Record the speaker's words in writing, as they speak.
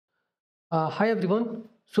Hi everyone.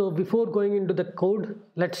 So before going into the code,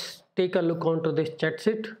 let's take a look onto this chat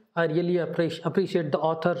sheet. I really appreciate the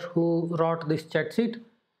author who wrote this chat sheet.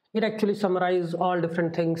 It actually summarizes all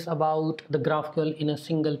different things about the GraphQL in a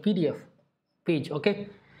single PDF page. Okay.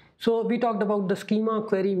 So we talked about the schema,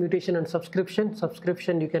 query, mutation, and subscription.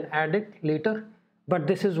 Subscription you can add it later, but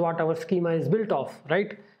this is what our schema is built of,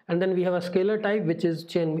 right? And then we have a scalar type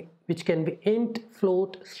which can be int,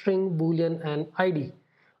 float, string, boolean, and id.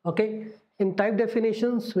 Okay, in type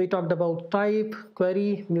definitions we talked about type,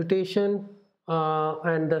 query, mutation,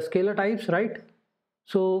 and the scalar types, right?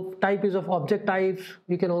 So type is of object types.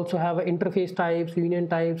 You can also have interface types, union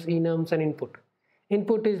types, enums, and input.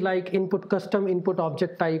 Input is like input, custom input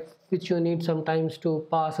object type, which you need sometimes to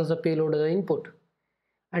pass as a payload as an input.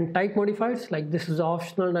 And type modifiers, like this is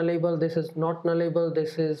optional nullable, this is not nullable,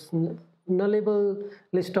 this is nullable,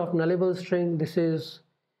 list of nullable string, this is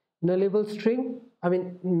nullable string,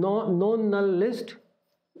 non-null list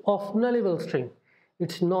of nullable string.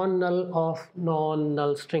 It's non-null of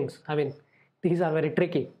non-null strings. These are very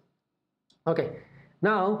tricky. Okay,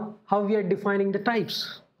 now how we are defining the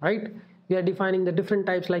types, right? We are defining the different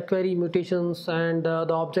types like query, mutations, and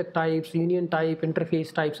the object types, union type,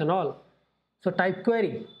 interface types, and all. So type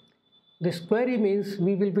query. This query means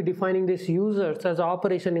we will be defining this users as an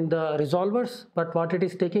operation in the resolvers, but what it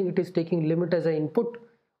is taking limit as an input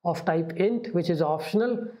of type int, which is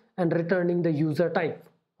optional, and returning the user type.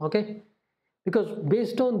 Okay, because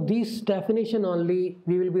based on this definition only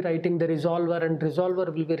we will be writing the resolver, and resolver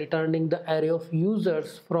will be returning the array of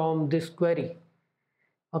users from this query.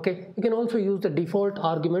 Okay, you can also use the default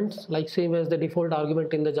arguments, like same as the default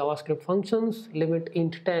argument in the JavaScript functions, limit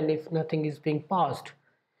int 10 if nothing is being passed.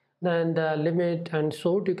 Then the limit and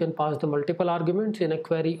sort, you can pass the multiple arguments in a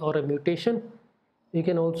query or a mutation. You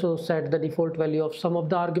can also set the default value of some of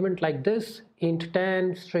the argument like this, int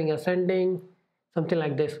 10, string ascending, something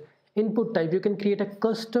like this. Input type, you can create a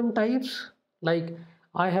custom types, like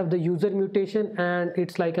I have the user mutation and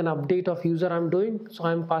it's like an update of user I'm doing. So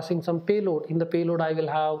I'm passing some payload. In the payload I will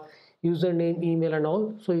have username, email, and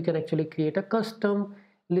all. So you can actually create a custom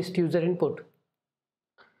list user input.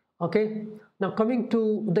 Okay, now coming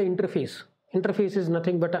to the interface. Interface is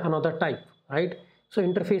nothing but another type, right? So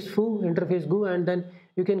interface foo, interface goo, and then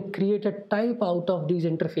you can create a type out of these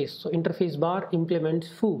interface. So interface bar implements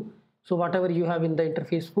foo. So whatever you have in the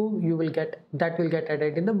interface foo, you will get that will get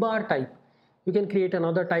added in the bar type. You can create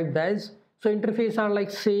another type baz. So interface are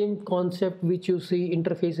like same concept which you see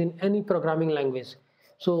interface in any programming language.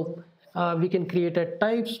 So we can create a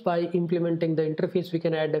types by implementing the interface. We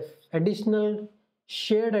can add additional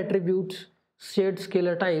shared attributes, shared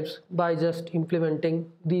scalar types by just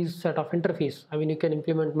implementing these set of interface. You can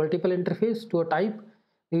implement multiple interface to a type.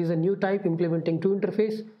 There is a new type implementing two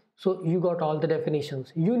interface. So you got all the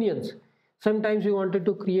definitions. Unions. Sometimes you wanted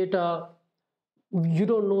to create a, you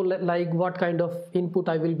don't know like what kind of input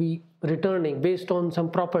I will be returning based on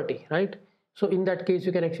some property, right? So in that case,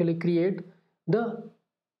 you can actually create the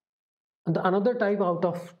another type out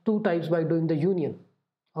of two types by doing the union.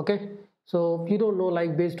 Okay, so you don't know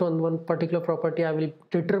like based on one particular property I will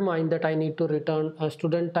determine that I need to return a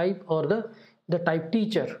student type or the type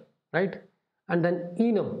teacher, right? And then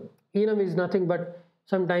enum is nothing but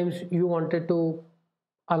sometimes you wanted to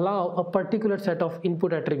allow a particular set of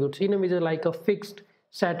input attributes. Enum is like a fixed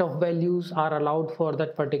set of values are allowed for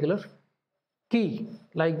that particular key,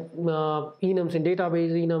 like enums in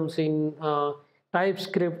database, enums in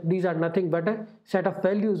TypeScript. These are nothing but a set of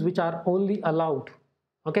values which are only allowed.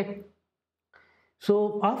 Okay,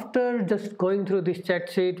 so after just going through this chat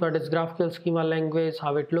sheet, what is GraphQL schema language,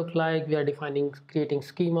 how it look like, we are creating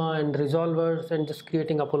schema and resolvers and just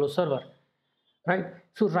creating Apollo server, right?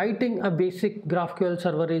 So writing a basic GraphQL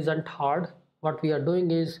server isn't hard. What we are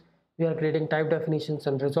doing is we are creating type definitions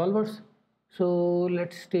and resolvers. So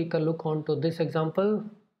let's take a look onto this example.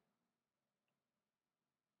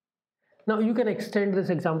 Now you can extend this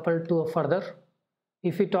example to a further.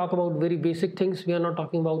 If we talk about very basic things, we are not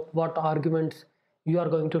talking about what arguments you are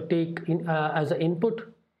going to take in as an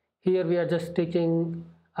input. Here we are just taking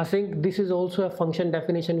async. This is also a function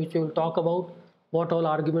definition which we will talk about. What all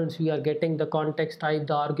arguments we are getting, the context type,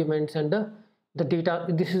 the arguments, and the data.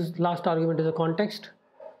 This is last argument is a context,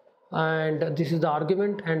 and this is the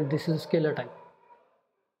argument, and this is scalar type.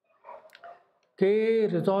 Okay,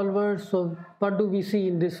 resolvers. So what do we see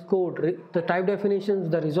in this code? The type definitions,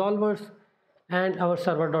 the resolvers, and our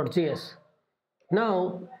server.js.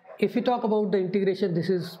 Now if we talk about the integration, this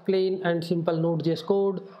is plain and simple Node.js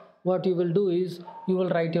code. What you will do is you will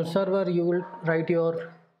write your server, you will write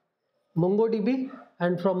your MongoDB,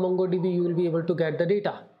 and from MongoDB you will be able to get the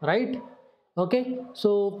data, right? Okay,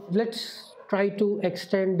 so let's try to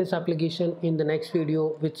extend this application in the next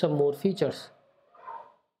video with some more features.